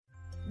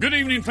Good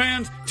evening,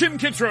 fans. Tim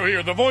Kitzrow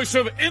here, the voice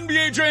of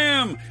NBA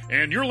Jam,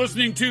 and you're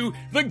listening to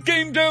the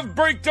Game Dev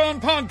Breakdown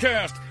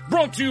Podcast,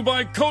 brought to you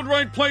by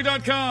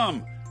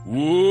CodeWritePlay.com.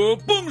 Whoa,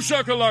 boom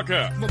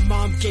shakalaka. My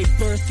mom gave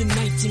birth in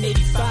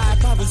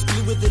 1985. I was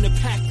bluer than a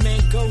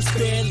Pac-Man ghost,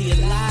 barely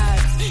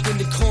alive. In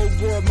the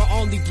Cold War, my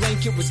only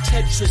blanket was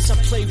Tetris. I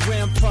played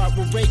Rampart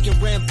with Reagan,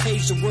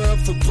 rampage the world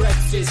for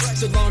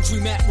breakfast. The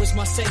laundromat was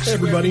my sanctuary. Hey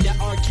everybody. The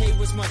arcade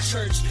was my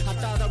church. I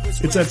thought I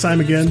was it's that time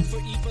again.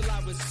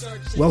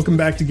 Welcome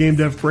back to Game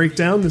Dev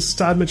Breakdown. This is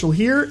Todd Mitchell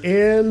here,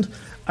 and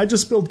I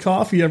just spilled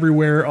coffee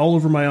everywhere, all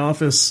over my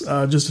office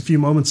just a few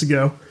moments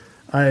ago.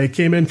 I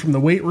came in from the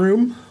weight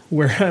room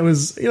where I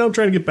was, trying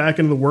to get back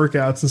into the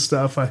workouts and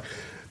stuff. I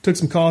took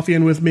some coffee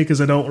in with me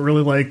because I don't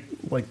really like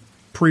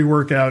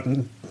pre-workout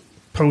and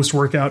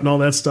post-workout and all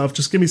that stuff.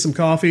 Just give me some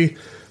coffee,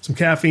 some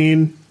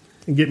caffeine,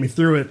 and get me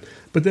through it.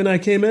 But then I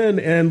came in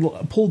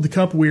and pulled the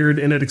cup weird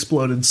and it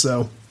exploded.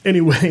 So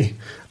anyway,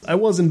 I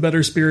was in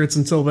better spirits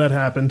until that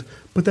happened.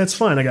 But that's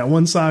fine. I got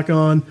one sock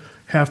on,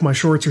 half my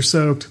shorts are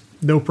soaked,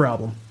 no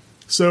problem.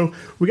 So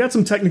we got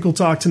some technical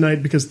talk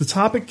tonight because the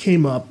topic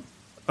came up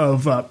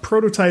of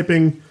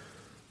prototyping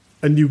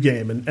a new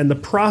game and the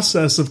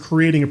process of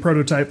creating a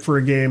prototype for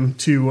a game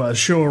to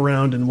show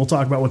around, and we'll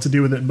talk about what to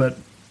do with it. But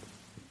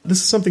this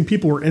is something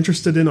people were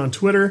interested in on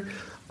Twitter.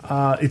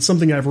 It's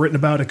something I've written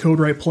about at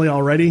CodeWritePlay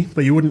already,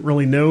 but you wouldn't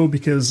really know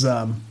because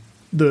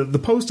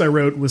the post I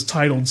wrote was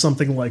titled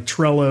something like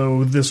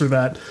Trello, this or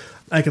that.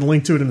 I can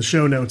link to it in the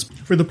show notes.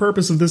 For the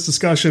purpose of this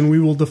discussion, we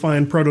will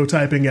define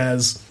prototyping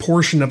as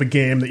portion of a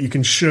game that you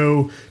can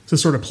show to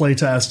sort of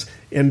playtest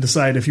and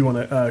decide if you want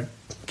to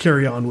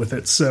carry on with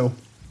it. So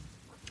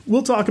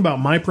we'll talk about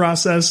my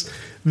process.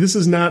 This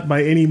is not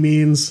by any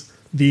means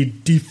the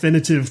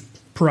definitive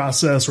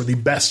process or the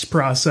best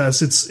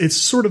process. It's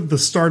sort of the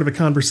start of a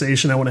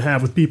conversation I want to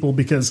have with people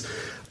because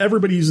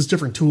everybody uses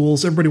different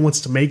tools. Everybody wants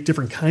to make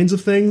different kinds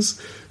of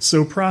things.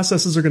 So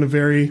processes are going to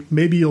vary.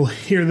 Maybe you'll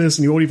hear this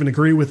and you won't even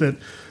agree with it.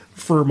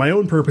 For my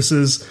own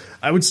purposes,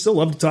 I would still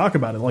love to talk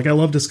about it. Like, I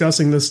love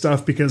discussing this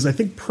stuff because I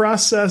think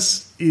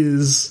process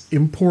is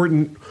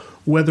important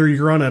whether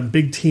you're on a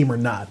big team or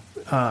not.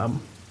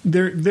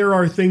 There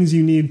are things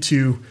you need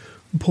to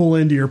pull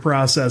into your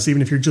process,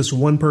 even if you're just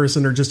one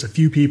person or just a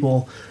few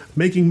people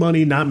making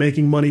money, not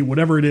making money,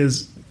 whatever it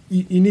is.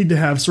 You need to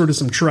have sort of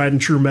some tried and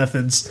true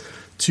methods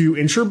to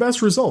ensure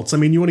best results. I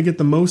mean, you want to get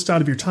the most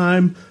out of your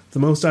time, the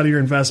most out of your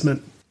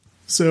investment.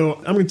 So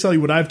I'm going to tell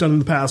you what I've done in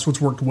the past,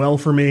 what's worked well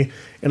for me.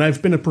 And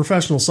I've been a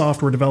professional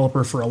software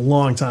developer for a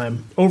long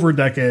time, over a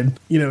decade.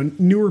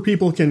 Newer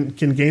people can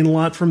gain a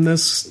lot from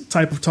this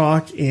type of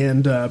talk,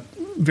 and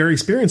very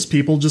experienced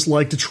people just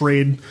like to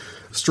trade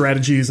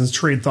strategies and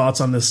trade thoughts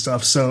on this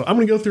stuff. So I'm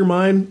going to go through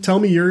mine. Tell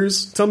me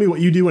yours. Tell me what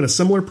you do in a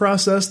similar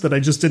process that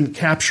I just didn't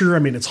capture. I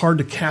mean, it's hard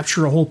to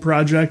capture a whole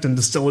project and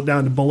distill it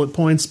down to bullet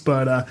points,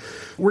 but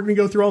we're going to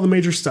go through all the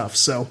major stuff.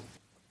 So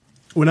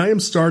when I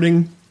am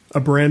starting a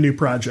brand new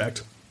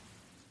project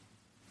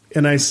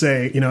and I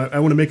say, I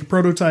want to make a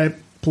prototype,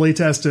 play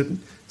test it,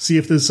 see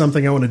if this is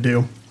something I want to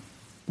do.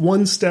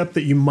 One step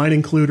that you might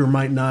include or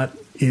might not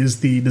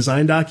is the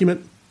design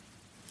document.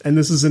 And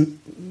this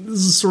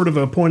is sort of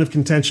a point of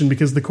contention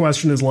because the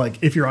question is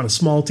like, if you're on a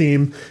small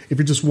team, if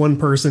you're just one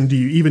person, do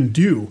you even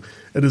do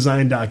a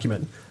design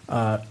document?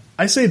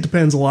 I say it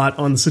depends a lot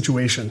on the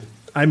situation.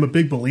 I'm a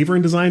big believer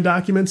in design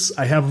documents.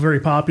 I have a very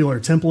popular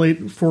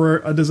template for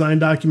a design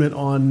document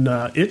on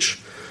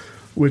Itch,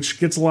 which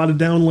gets a lot of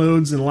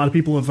downloads, and a lot of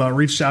people have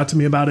reached out to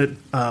me about it.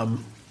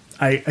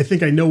 I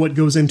think I know what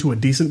goes into a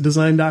decent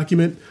design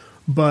document,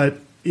 but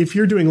if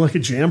you're doing like a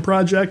jam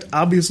project,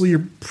 obviously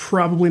you're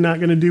probably not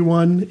going to do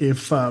one.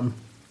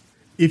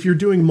 If you're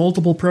doing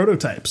multiple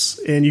prototypes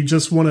and you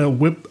just want to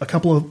whip a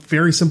couple of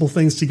very simple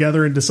things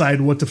together and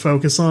decide what to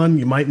focus on,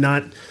 you might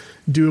not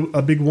do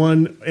a big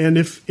one. And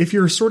if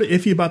you're sort of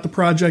iffy about the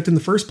project in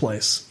the first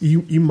place,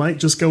 you might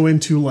just go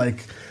into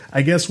like,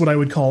 I guess what I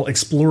would call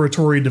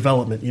exploratory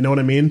development. You know what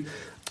I mean?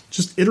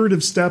 Just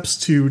iterative steps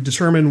to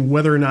determine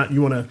whether or not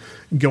you want to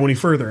go any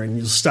further, and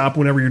you stop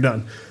whenever you're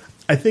done.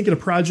 I think in a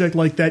project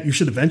like that, you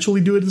should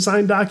eventually do a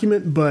design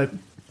document, but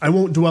I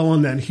won't dwell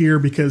on that here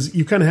because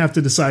you kind of have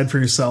to decide for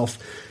yourself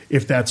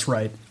if that's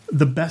right.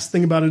 The best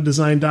thing about a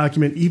design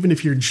document, even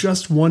if you're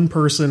just one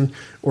person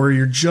or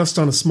you're just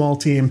on a small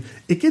team,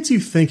 it gets you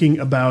thinking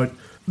about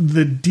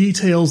the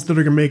details that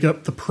are going to make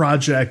up the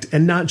project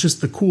and not just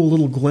the cool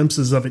little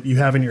glimpses of it you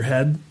have in your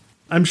head.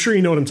 I'm sure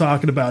you know what I'm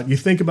talking about. You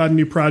think about a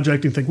new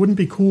project and think, wouldn't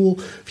it be cool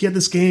if you had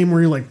this game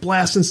where you're like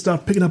blasting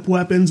stuff, picking up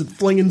weapons and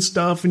flinging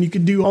stuff, and you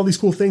could do all these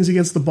cool things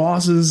against the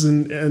bosses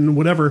and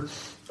whatever.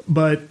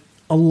 But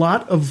a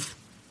lot of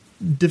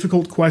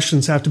difficult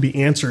questions have to be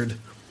answered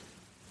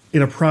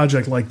in a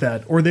project like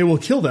that, or they will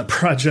kill that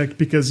project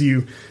because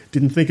you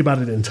didn't think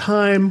about it in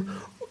time,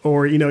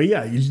 or, you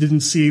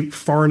didn't see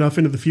far enough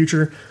into the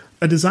future.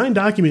 A design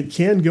document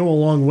can go a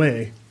long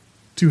way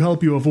to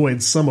help you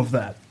avoid some of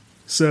that.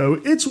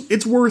 So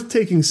it's worth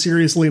taking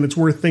seriously, and it's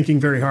worth thinking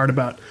very hard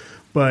about.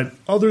 But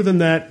other than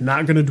that,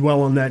 not going to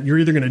dwell on that. You're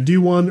either going to do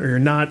one or you're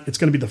not. It's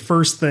going to be the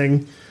first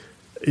thing.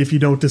 if you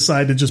don't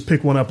decide to just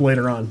pick one up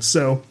later on.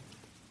 So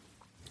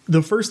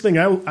the first thing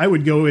I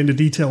would go into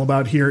detail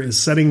about here is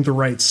setting the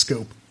right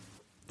scope.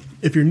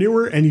 If you're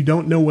newer and you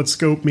don't know what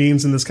scope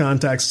means in this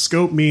context,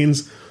 scope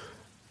means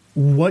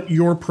what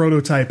your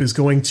prototype is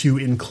going to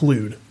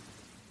include.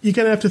 You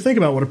kind of have to think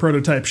about what a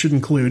prototype should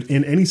include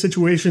in any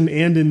situation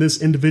and in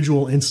this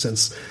individual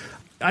instance.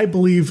 I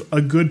believe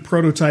a good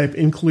prototype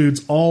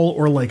includes all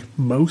or like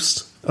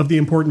most of the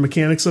important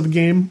mechanics of a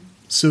game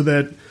so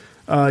that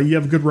you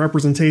have a good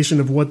representation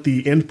of what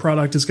the end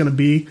product is going to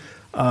be.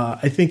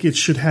 I think it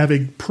should have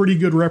a pretty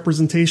good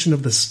representation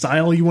of the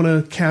style you want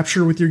to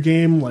capture with your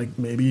game. Like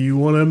maybe you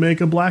want to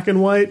make a black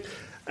and white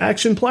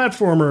action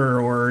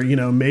platformer, or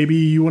maybe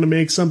you want to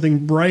make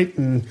something bright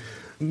and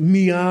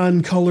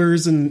neon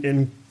colors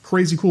and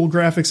crazy cool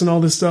graphics and all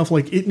this stuff.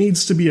 Like it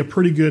needs to be a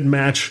pretty good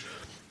match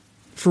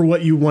for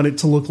what you want it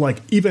to look like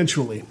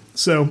eventually.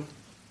 So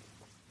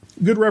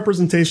good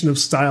representation of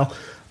style,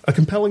 a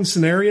compelling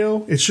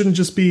scenario. It shouldn't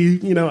just be,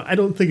 I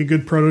don't think a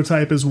good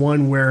prototype is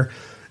one where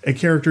a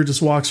character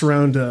just walks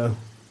around a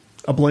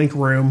blank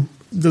room,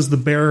 does the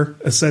bare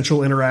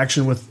essential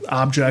interaction with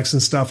objects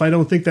and stuff. I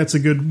don't think that's a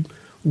good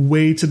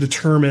way to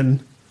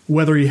determine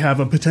whether you have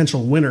a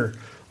potential winner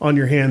on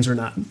your hands or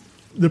not.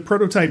 The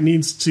prototype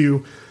needs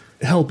to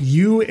help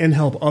you and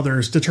help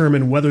others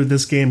determine whether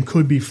this game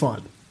could be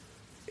fun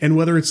and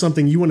whether it's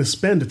something you want to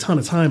spend a ton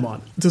of time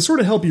on, to sort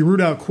of help you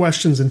root out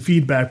questions and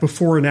feedback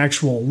before an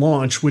actual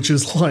launch, which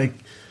is like,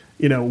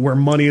 where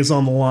money is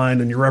on the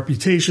line and your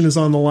reputation is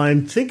on the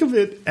line. Think of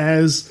it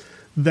as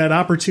that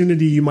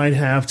opportunity you might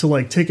have to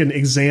like take an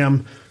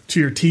exam to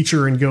your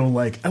teacher and go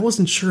like, I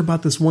wasn't sure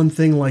about this one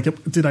thing. Like,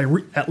 did I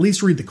at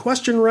least read the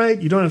question right?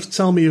 You don't have to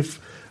tell me if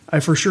I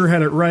for sure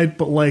had it right,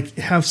 but like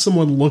have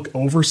someone look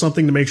over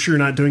something to make sure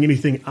you're not doing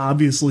anything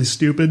obviously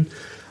stupid.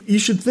 You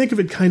should think of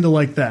it kind of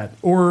like that,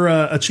 or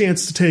a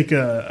chance to take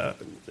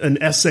an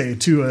essay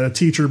to a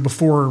teacher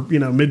before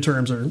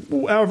midterms,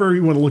 or however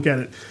you want to look at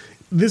it.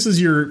 This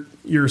is your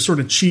sort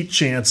of cheat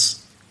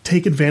chance.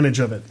 Take advantage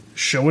of it.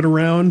 Show it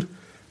around.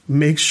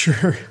 Make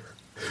sure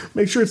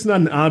it's not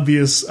an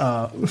obvious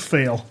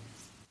fail.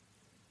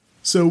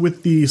 So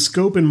with the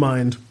scope in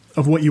mind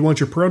of what you want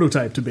your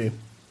prototype to be,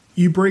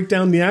 you break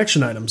down the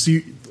action items.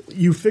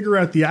 You figure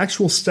out the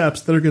actual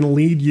steps that are going to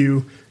lead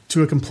you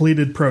to a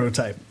completed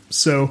prototype.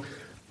 So,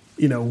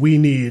 we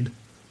need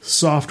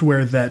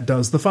software that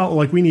does the following.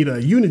 Like we need a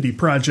Unity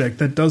project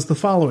that does the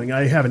following.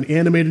 I have an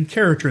animated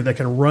character that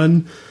can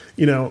run,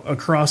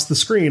 across the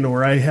screen,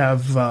 or I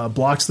have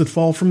blocks that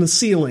fall from the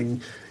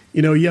ceiling.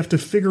 You have to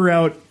figure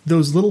out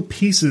those little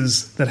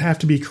pieces that have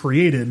to be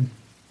created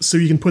so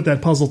you can put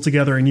that puzzle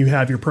together and you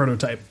have your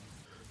prototype.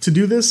 To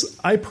do this,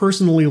 I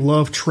personally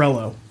love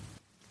Trello.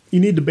 You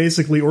need to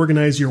basically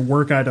organize your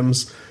work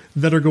items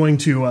that are going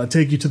to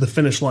take you to the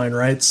finish line,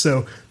 right?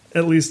 So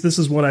at least this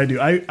is what I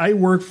do. I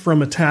work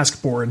from a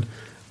task board,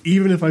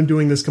 even if I'm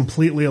doing this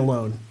completely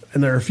alone.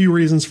 And there are a few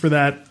reasons for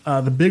that.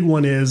 The big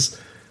one is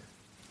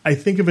I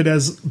think of it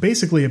as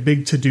basically a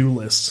big to-do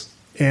list.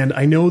 And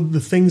I know the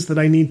things that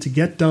I need to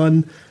get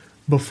done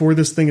before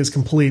this thing is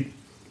complete.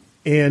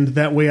 And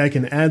that way I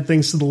can add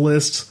things to the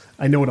list.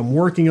 I know what I'm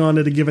working on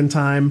at a given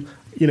time.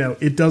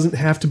 It doesn't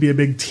have to be a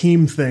big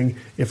team thing.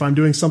 If I'm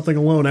doing something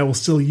alone, I will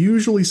still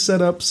usually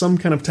set up some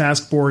kind of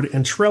task board,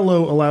 and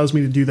Trello allows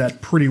me to do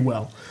that pretty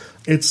well.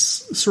 It's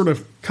sort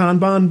of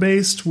Kanban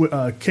based,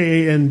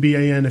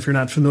 Kanban if you're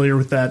not familiar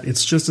with that.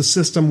 It's just a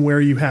system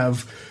where you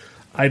have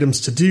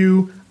items to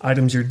do,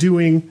 items you're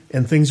doing,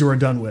 and things you are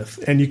done with.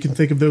 And you can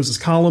think of those as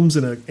columns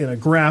in a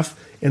graph,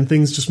 and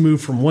things just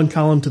move from one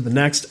column to the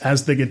next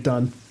as they get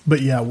done.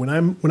 But yeah, when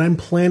I'm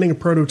planning a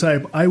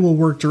prototype, I will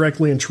work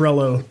directly in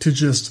Trello to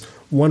just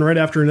one right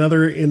after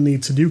another. In the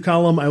to-do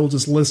column, I will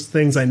just list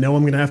things I know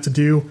I'm going to have to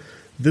do.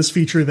 This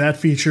feature, that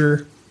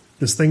feature,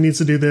 this thing needs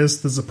to do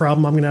this. This is a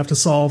problem I'm going to have to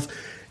solve.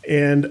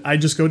 And I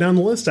just go down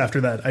the list after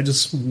that. I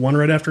just one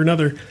right after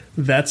another.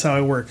 That's how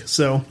I work.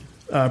 So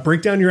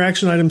break down your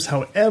action items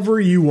however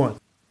you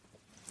want.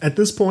 At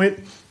this point,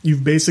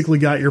 you've basically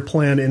got your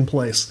plan in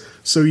place.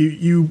 So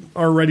you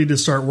are ready to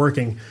start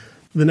working.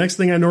 The next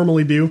thing I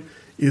normally do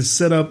is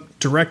set up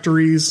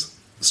directories,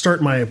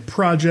 start my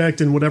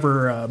project in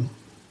whatever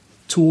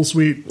tool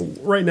suite.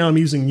 Right now I'm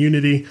using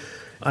Unity.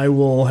 I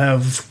will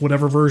have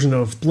whatever version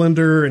of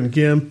Blender and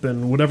GIMP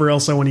and whatever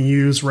else I want to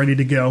use ready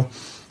to go.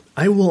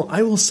 I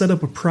will set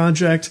up a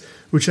project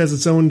which has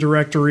its own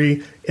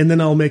directory, and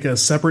then I'll make a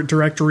separate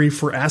directory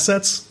for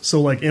assets,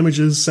 so like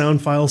images,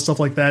 sound files, stuff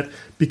like that,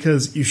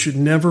 because you should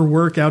never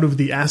work out of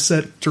the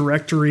asset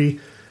directory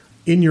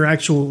in your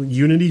actual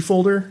Unity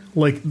folder.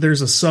 Like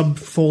there's a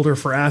subfolder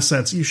for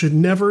assets. You should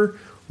never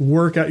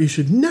work out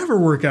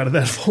of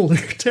that folder.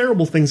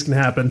 Terrible things can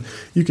happen.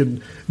 You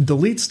can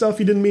delete stuff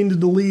you didn't mean to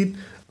delete.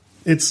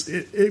 It's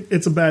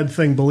a bad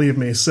thing, believe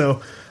me.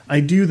 So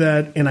I do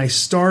that, and I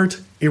start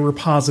a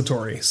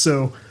repository.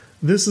 So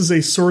this is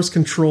a source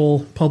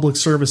control public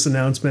service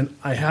announcement.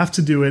 I have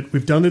to do it.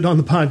 We've done it on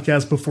the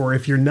podcast before.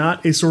 If you're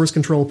not a source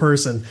control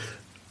person,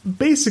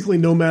 basically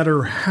no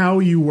matter how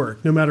you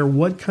work, no matter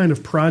what kind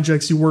of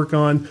projects you work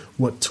on,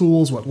 what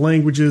tools, what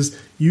languages,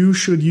 you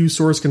should use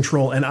source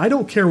control. And I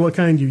don't care what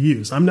kind you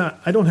use.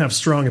 I don't have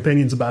strong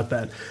opinions about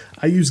that.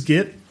 I use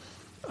Git.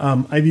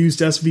 I've used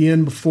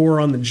SVN before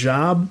on the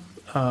job.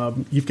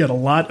 You've got a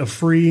lot of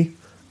free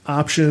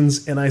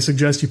options, and I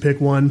suggest you pick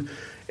one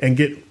and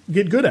get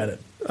good at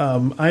it.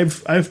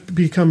 I've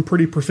become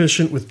pretty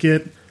proficient with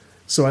Git,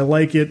 so I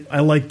like it.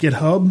 I like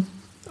GitHub.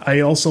 I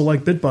also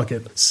like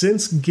Bitbucket.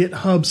 Since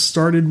GitHub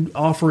started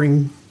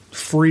offering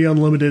free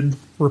unlimited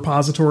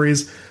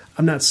repositories,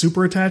 I'm not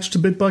super attached to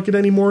Bitbucket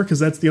anymore because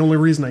that's the only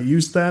reason I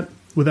used that.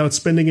 Without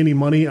spending any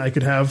money, I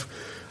could have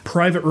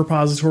private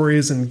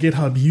repositories, and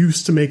GitHub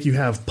used to make you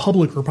have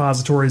public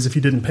repositories if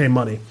you didn't pay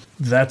money.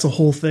 That's a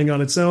whole thing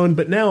on its own,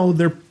 but now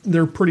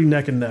they're pretty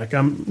neck and neck.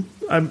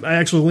 I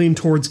actually lean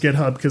towards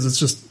GitHub because it's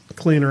just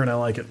cleaner and I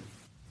like it.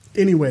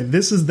 Anyway,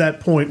 this is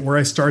that point where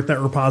I start that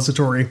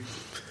repository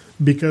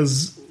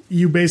because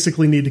you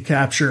basically need to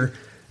capture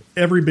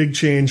every big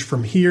change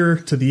from here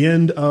to the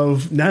end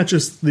of not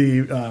just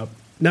the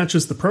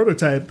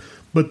prototype,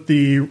 but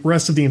the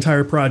rest of the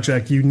entire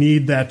project. You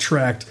need that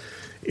tracked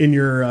in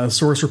your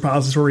source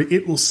repository.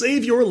 It will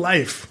save your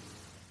life.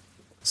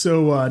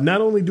 So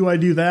not only do I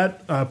do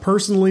that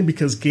personally,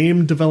 because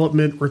game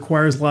development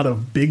requires a lot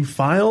of big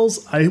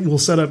files, I will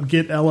set up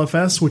Git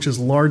LFS, which is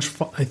large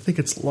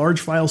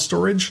file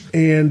storage.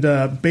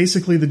 And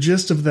basically the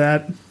gist of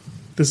that,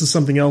 this is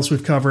something else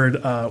we've covered.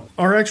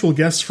 Our actual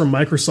guests from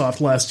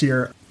Microsoft last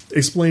year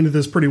explained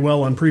this pretty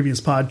well on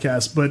previous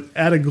podcasts, but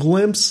at a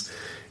glimpse,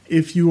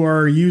 if you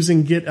are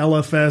using Git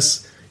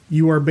LFS,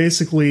 you are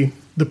basically...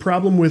 The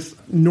problem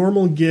with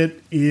normal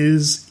Git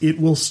is it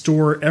will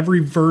store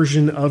every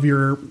version of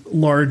your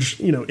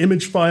large,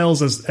 image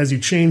files as you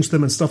change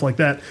them and stuff like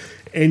that,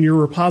 and your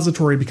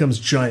repository becomes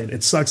giant.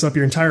 It sucks up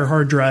your entire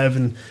hard drive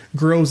and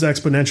grows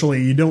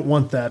exponentially. You don't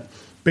want that.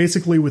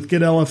 Basically, with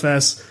Git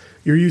LFS,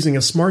 you're using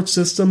a smart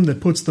system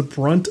that puts the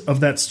brunt of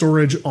that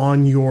storage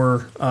on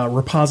your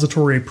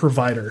repository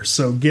provider,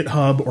 so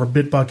GitHub or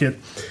Bitbucket,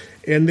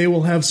 and they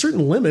will have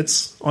certain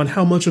limits on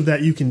how much of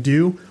that you can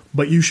do,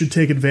 but you should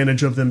take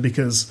advantage of them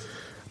because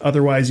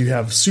otherwise you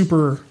have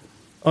super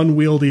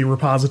unwieldy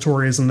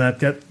repositories and that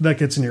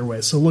gets in your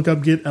way. So look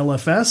up Git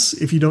LFS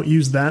if you don't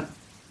use that.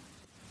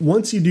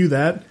 Once you do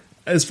that,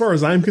 as far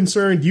as I'm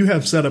concerned, you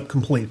have setup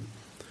complete.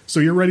 So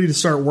you're ready to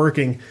start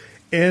working.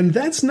 And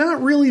that's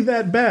not really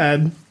that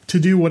bad to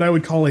do what I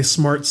would call a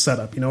smart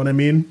setup. You know what I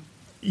mean?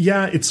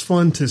 Yeah, it's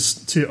fun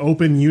to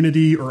open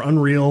Unity or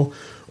Unreal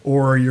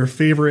or your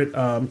favorite,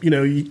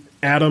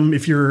 Atom,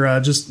 if you're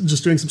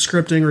just doing some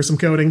scripting or some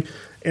coding,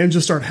 and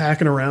just start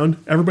hacking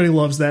around. Everybody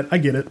loves that. I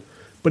get it.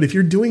 But if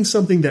you're doing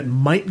something that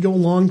might go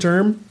long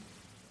term,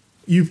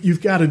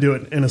 you've got to do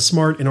it in a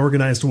smart and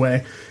organized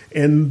way.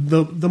 And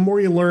the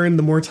more you learn,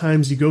 the more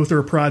times you go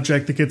through a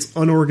project that gets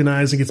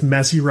unorganized and gets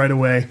messy right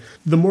away,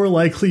 the more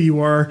likely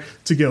you are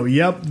to go,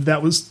 yep,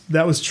 that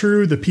was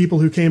true. The people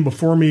who came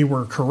before me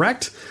were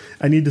correct.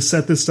 I need to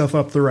set this stuff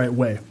up the right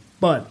way.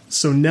 But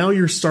so now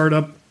your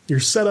setup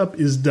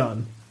is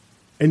done.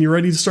 And you're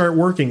ready to start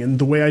working. And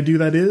the way I do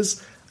that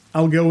is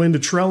I'll go into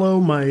Trello,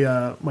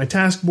 my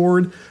task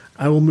board.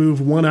 I will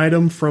move one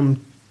item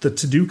from the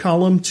to-do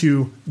column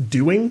to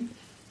doing,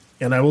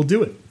 and I will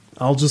do it.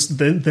 I'll just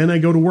then I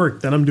go to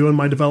work. Then I'm doing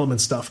my development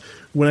stuff.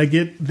 When I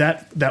get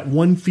that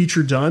one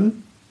feature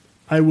done,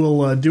 I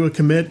will do a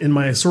commit in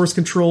my source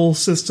control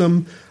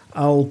system.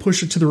 I'll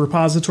push it to the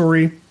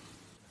repository.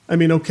 I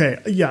mean, okay,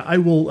 yeah,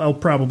 I'll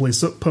probably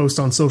post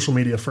on social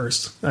media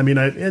first. I mean,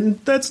 and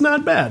that's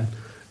not bad.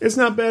 It's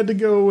not bad to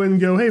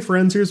go, hey,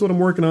 friends, here's what I'm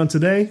working on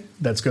today.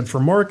 That's good for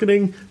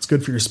marketing. It's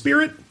good for your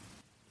spirit.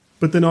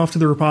 But then off to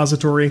the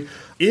repository.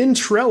 In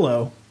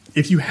Trello,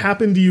 if you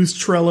happen to use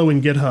Trello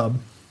in GitHub,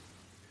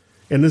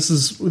 and this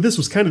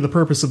was kind of the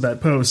purpose of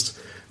that post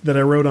that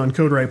I wrote on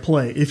CodeWrite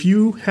Play. If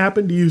you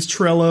happen to use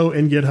Trello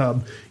and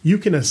GitHub, you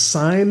can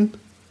assign,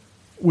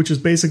 which is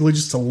basically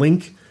just a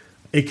link,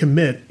 a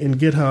commit in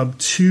GitHub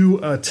to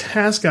a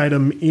task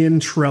item in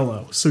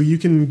Trello. So you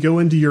can go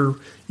into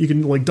you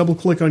can like double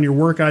click on your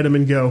work item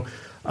and go,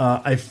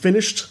 I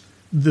finished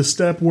the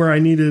step where I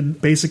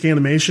needed basic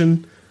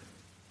animation.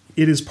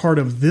 It is part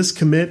of this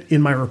commit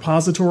in my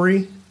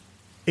repository,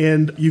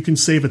 and you can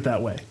save it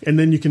that way. And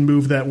then you can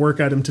move that work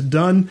item to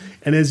done.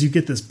 And as you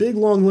get this big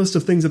long list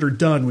of things that are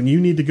done, when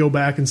you need to go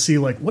back and see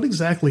like what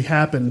exactly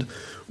happened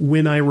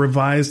when I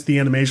revised the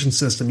animation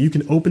system, you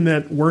can open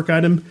that work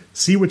item,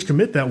 see which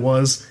commit that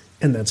was,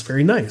 and that's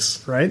very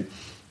nice, right?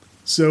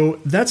 So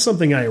that's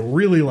something I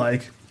really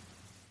like.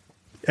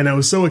 And I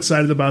was so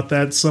excited about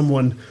that,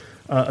 someone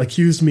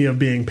accused me of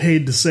being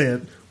paid to say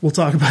it. We'll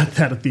talk about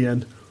that at the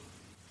end.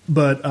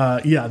 But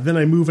then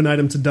I move an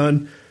item to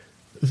done.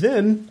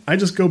 Then I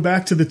just go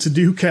back to the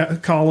to-do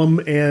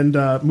column and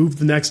move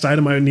the next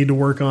item I need to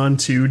work on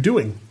to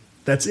doing.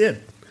 That's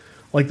it.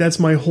 Like, that's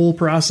my whole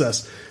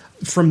process.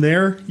 From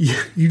there,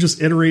 you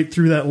just iterate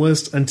through that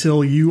list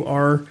until you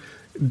are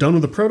done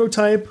with the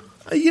prototype,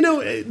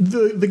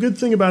 The good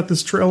thing about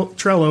this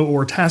Trello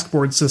or task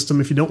board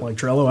system, if you don't like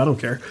Trello, I don't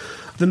care.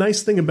 The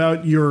nice thing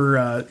about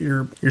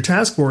your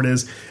task board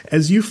is,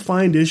 as you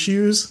find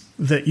issues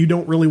that you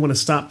don't really want to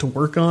stop to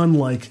work on,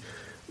 like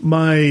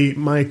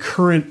my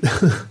current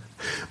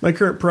my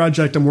current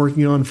project I'm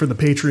working on for the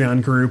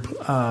Patreon group,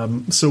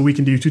 so we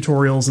can do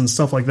tutorials and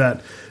stuff like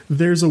that.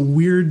 There's a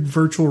weird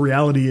virtual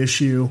reality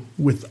issue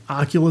with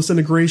Oculus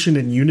integration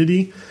and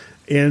Unity.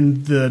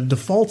 And the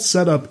default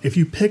setup, if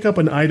you pick up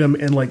an item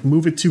and like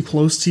move it too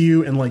close to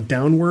you and like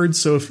downwards,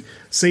 so if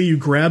say you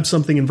grab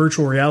something in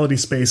virtual reality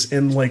space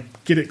and like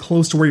get it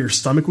close to where your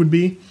stomach would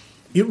be,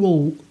 it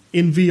will,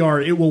 in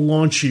VR, it will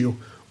launch you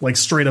like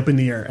straight up in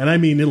the air. And I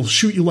mean, it'll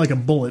shoot you like a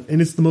bullet,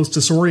 and it's the most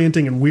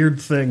disorienting and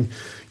weird thing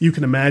you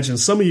can imagine.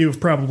 Some of you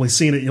have probably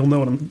seen it. You'll know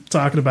what I'm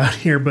talking about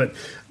here, but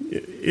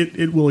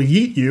it will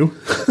yeet you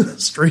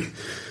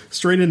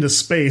straight into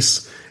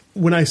space.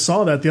 When I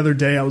saw that the other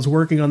day, I was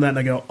working on that and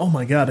I go, oh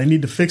my God, I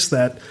need to fix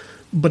that.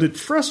 But it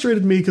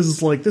frustrated me because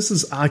it's like, this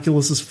is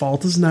Oculus's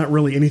fault. This is not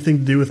really anything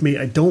to do with me.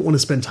 I don't want to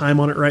spend time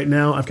on it right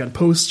now. I've got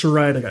posts to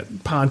write. I got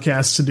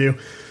podcasts to do.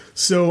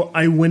 So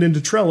I went into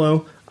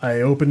Trello.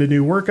 I opened a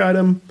new work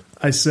item.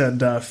 I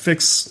said,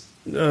 fix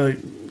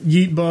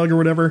yeet bug or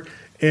whatever.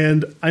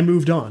 And I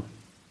moved on.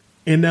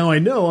 And now I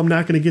know I'm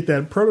not going to get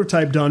that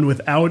prototype done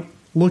without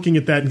looking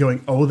at that and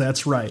going, oh,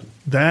 that's right.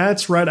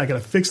 That's right. I got to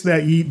fix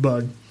that yeet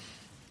bug.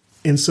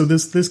 And so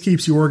this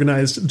keeps you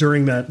organized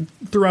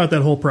throughout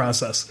that whole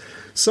process.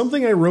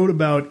 Something I wrote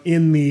about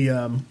in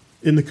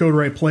the Code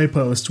Right Play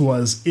post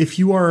was, if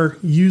you are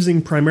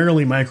using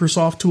primarily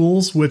Microsoft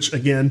tools, which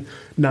again,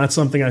 not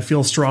something I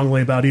feel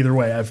strongly about either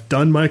way. I've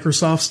done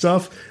Microsoft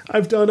stuff.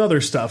 I've done other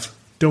stuff.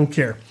 Don't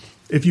care.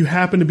 If you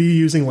happen to be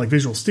using like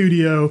Visual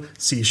Studio,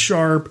 C#,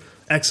 XNA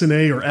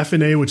or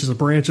FNA, which is a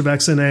branch of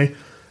XNA,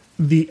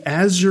 the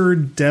Azure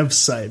Dev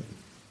Site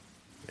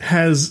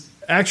has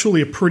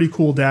actually a pretty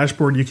cool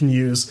dashboard you can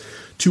use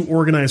to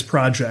organize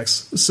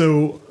projects.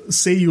 So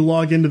say you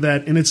log into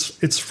that, and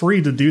it's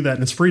free to do that,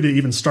 and it's free to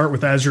even start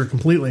with Azure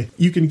completely.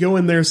 You can go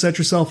in there, set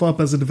yourself up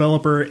as a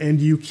developer,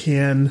 and you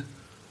can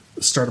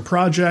start a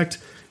project.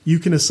 You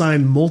can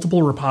assign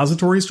multiple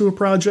repositories to a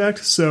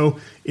project. So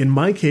in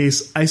my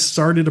case, I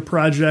started a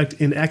project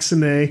in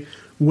XNA,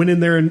 went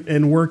in there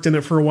and worked in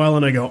it for a while,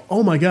 and I go,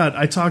 oh my God,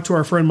 I talked to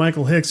our friend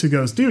Michael Hicks, who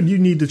goes, dude, you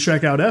need to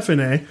check out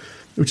FNA,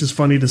 which is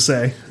funny to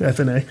say,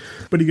 FNA.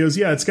 But he goes,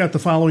 yeah, it's got the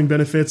following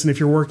benefits, and if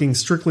you're working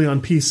strictly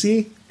on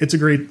PC, it's a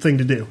great thing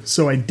to do.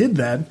 So I did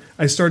that.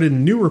 I started a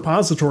new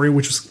repository,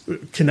 which was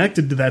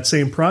connected to that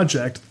same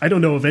project. I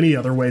don't know of any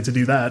other way to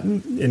do that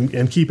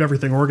and keep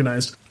everything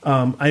organized.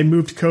 I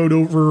moved code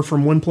over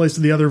from one place to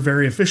the other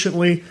very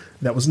efficiently.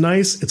 That was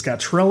nice. It's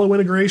got Trello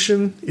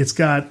integration. It's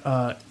got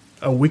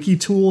a wiki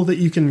tool that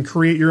you can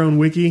create your own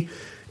wiki.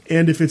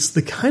 And if it's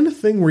the kind of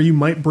thing where you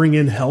might bring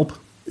in help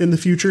in the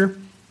future,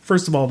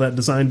 first of all, that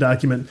design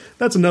document,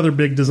 that's another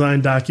big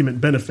design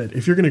document benefit.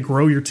 If you're going to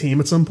grow your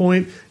team at some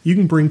point, you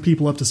can bring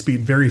people up to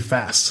speed very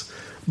fast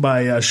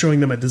by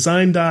showing them a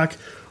design doc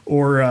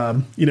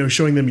or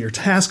showing them your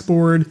task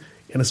board.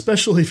 And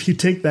especially if you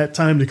take that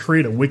time to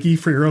create a wiki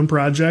for your own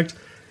project,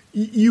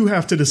 you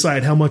have to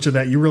decide how much of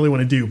that you really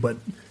want to do. But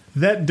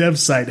that dev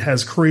site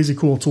has crazy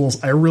cool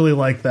tools. I really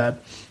like that.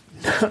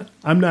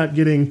 I'm not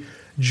getting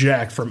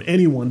jack from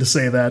anyone to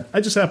say that.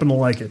 I just happen to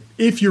like it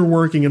if you're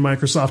working in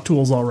Microsoft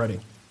tools already.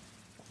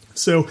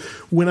 So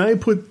when I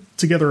put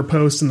together a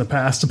post in the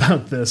past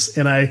about this,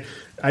 and I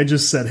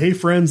just said, hey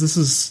friends, this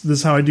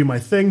is how I do my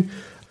thing.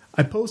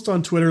 I post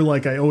on Twitter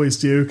like I always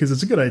do because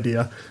it's a good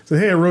idea. So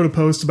hey, I wrote a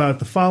post about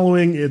the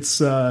following. It's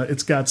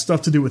got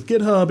stuff to do with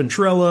GitHub and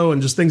Trello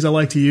and just things I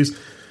like to use.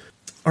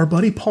 Our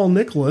buddy Paul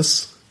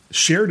Nicholas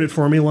shared it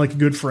for me like a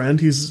good friend.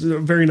 He's a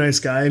very nice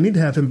guy. I need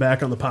to have him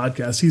back on the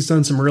podcast. He's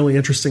done some really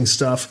interesting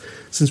stuff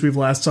since we've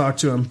last talked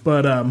to him.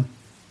 But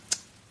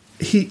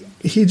he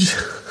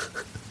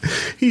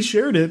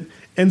shared it,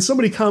 and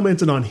somebody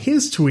commented on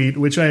his tweet,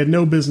 which I had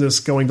no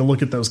business going to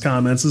look at those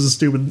comments. This is a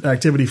stupid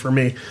activity for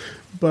me.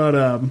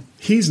 But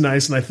he's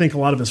nice, and I think a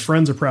lot of his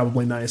friends are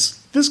probably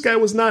nice. This guy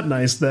was not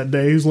nice that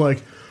day. He's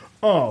like,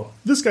 oh,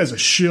 this guy's a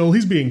shill.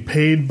 He's being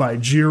paid by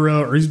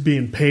Jira, or he's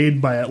being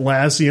paid by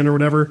Atlassian or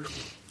whatever.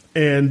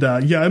 And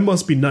yeah, it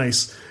must be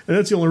nice. And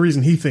that's the only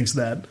reason he thinks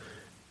that.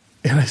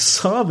 And I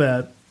saw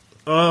that.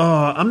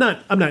 I'm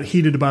not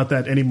heated about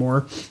that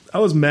anymore. I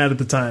was mad at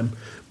the time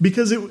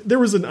because there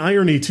was an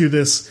irony to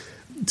this.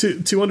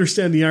 To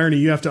understand the irony,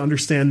 you have to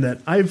understand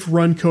that I've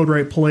run Code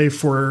Right Play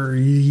for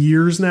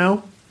years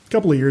now, a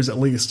couple of years at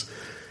least.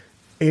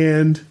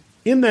 And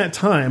in that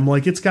time,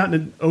 like, it's gotten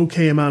an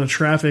okay amount of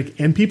traffic,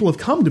 and people have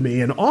come to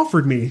me and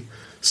offered me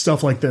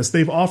stuff like this.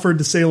 They've offered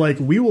to say, like,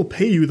 we will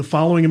pay you the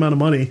following amount of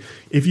money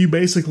if you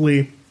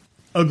basically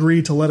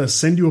agree to let us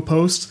send you a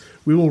post.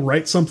 We will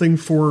write something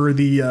for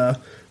the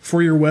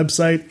for your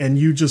website, and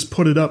you just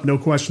put it up, no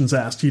questions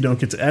asked. You don't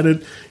get to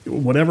edit,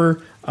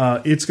 whatever.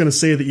 It's going to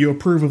say that you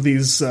approve of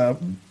these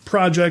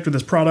project or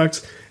this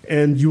product,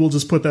 and you will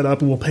just put that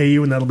up, and we'll pay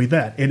you, and that'll be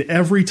that. And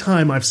every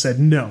time I've said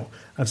no.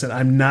 I've said,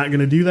 I'm not going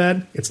to do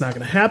that. It's not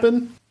going to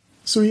happen.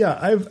 So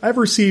yeah, I've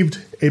received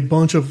a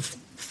bunch of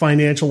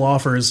financial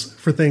offers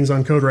for things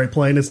on CodeWright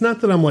Play, and it's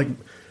not that I'm like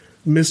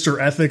Mr.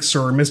 Ethics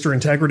or Mr.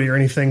 Integrity or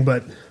anything,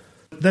 but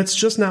that's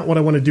just not what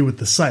I want to do with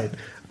the site.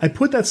 I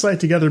put that site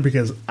together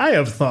because I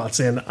have thoughts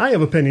and I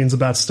have opinions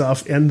about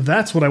stuff, and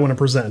that's what I want to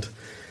present.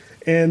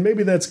 And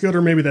maybe that's good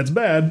or maybe that's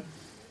bad,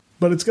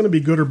 but it's going to be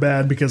good or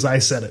bad because I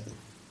said it.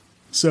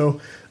 So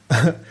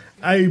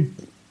I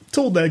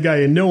told that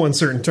guy in no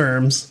uncertain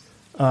terms,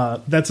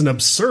 that's an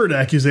absurd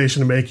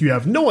accusation to make. You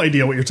have no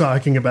idea what you're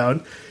talking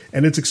about,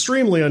 and it's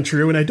extremely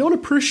untrue, and I don't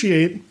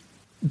appreciate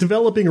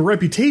developing a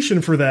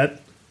reputation for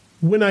that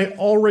when I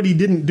already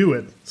didn't do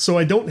it. So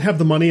I don't have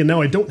the money, and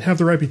now I don't have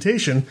the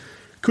reputation.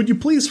 Could you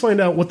please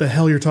find out what the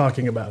hell you're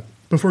talking about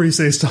before you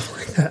say stuff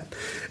like that?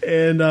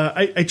 And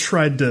I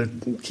tried to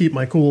keep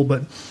my cool,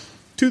 but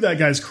to that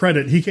guy's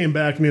credit, he came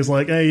back and he was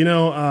like, hey,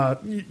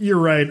 you're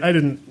right. I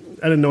didn't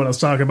know what I was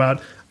talking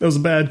about. That was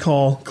a bad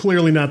call.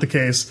 Clearly not the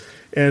case.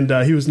 And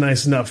he was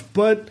nice enough.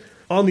 But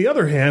on the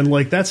other hand,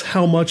 like, that's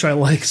how much I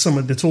like some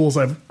of the tools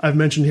I've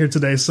mentioned here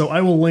today. So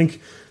I will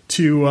link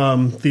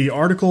to the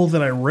article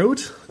that I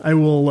wrote. I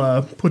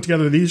will put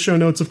together these show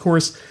notes, of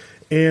course.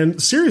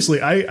 And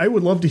seriously, I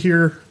would love to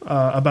hear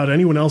about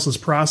anyone else's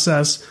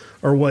process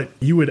or what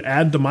you would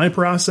add to my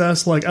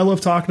process. Like, I love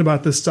talking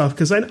about this stuff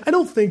because I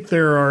don't think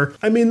there are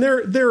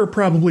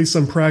probably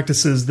some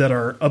practices that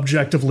are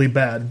objectively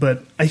bad,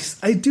 but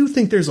I do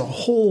think there's a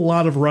whole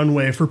lot of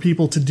runway for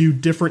people to do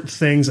different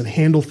things and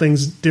handle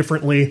things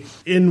differently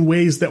in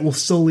ways that will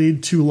still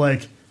lead to,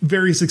 like,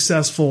 very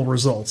successful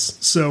results.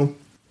 So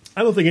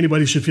I don't think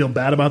anybody should feel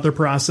bad about their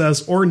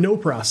process or no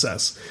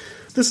process.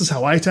 This is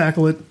how I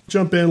tackle it.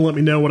 Jump in, let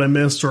me know what I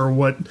missed or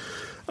what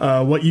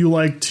you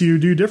like to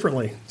do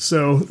differently.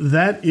 So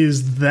that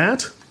is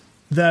that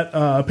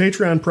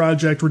Patreon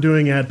project we're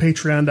doing at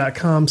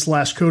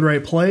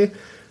patreon.com/CodeWrightPlay.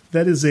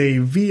 That is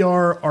a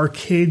VR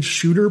arcade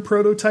shooter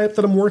prototype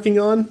that I'm working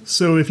on.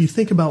 So if you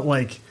think about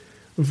like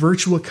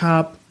Virtua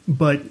Cop,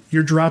 but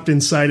you're dropped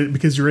inside it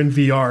because you're in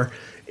VR,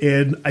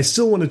 and I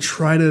still want to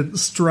try to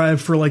strive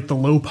for like the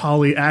low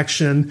poly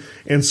action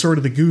and sort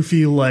of the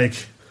goofy,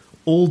 like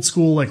old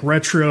school, like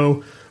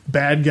retro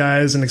bad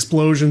guys and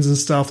explosions and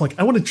stuff. Like,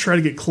 I want to try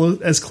to get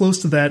as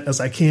close to that as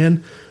I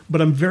can,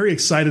 but I'm very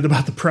excited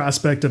about the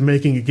prospect of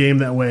making a game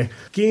that way.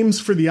 Games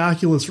for the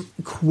Oculus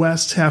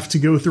Quest have to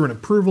go through an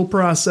approval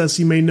process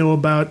you may know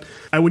about.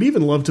 I would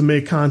even love to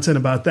make content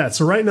about that.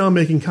 So right now I'm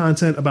making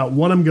content about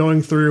what I'm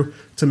going through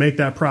to make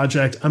that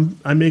project. I'm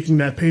making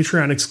that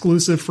Patreon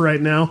exclusive for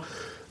right now.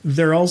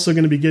 They're also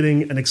going to be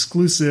getting an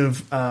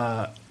exclusive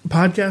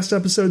podcast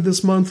episode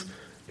this month.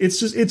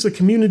 It's a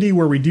community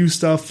where we do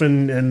stuff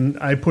and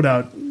I put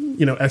out,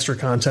 extra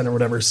content or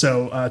whatever.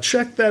 So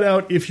check that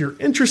out if you're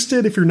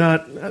interested. If you're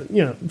not,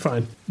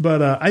 fine.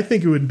 But I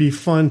think it would be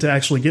fun to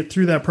actually get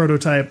through that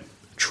prototype,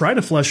 try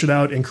to flesh it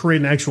out and create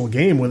an actual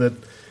game with it.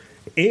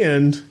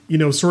 And,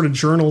 sort of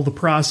journal the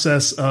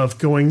process of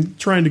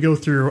trying to go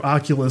through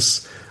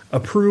Oculus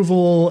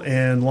approval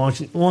and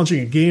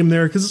launching a game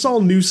there, because it's all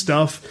new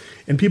stuff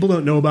and people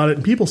don't know about it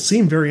and people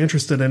seem very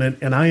interested in it,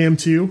 and I am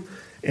too.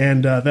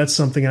 And that's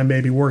something I may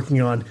be working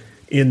on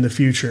in the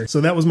future. So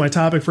that was my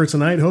topic for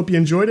tonight. Hope you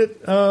enjoyed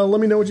it. Let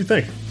me know what you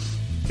think.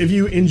 If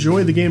you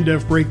enjoy the Game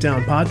Dev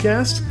Breakdown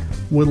podcast,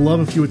 would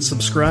love if you would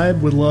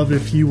subscribe. Would love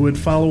if you would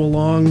follow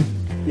along.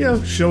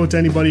 Show it to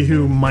anybody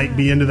who might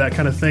be into that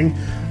kind of thing.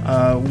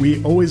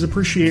 We always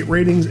appreciate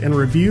ratings and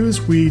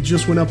reviews. We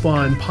just went up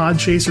on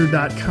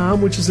podchaser.com,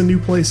 which is a new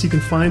place you can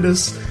find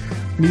us.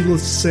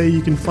 Needless to say,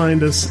 you can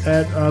find us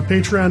at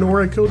Patreon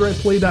or at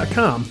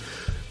CodeWrightPlay.com.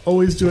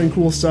 Always doing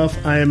cool stuff.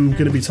 I'm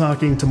going to be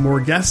talking to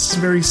more guests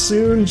very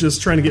soon, just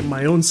trying to get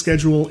my own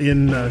schedule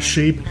in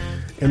shape,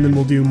 and then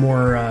we'll do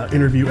more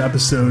interview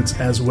episodes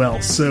as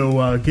well.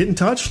 So get in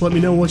touch. Let me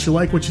know what you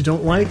like, what you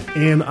don't like,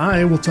 and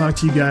I will talk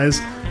to you guys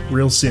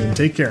real soon.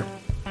 Take care.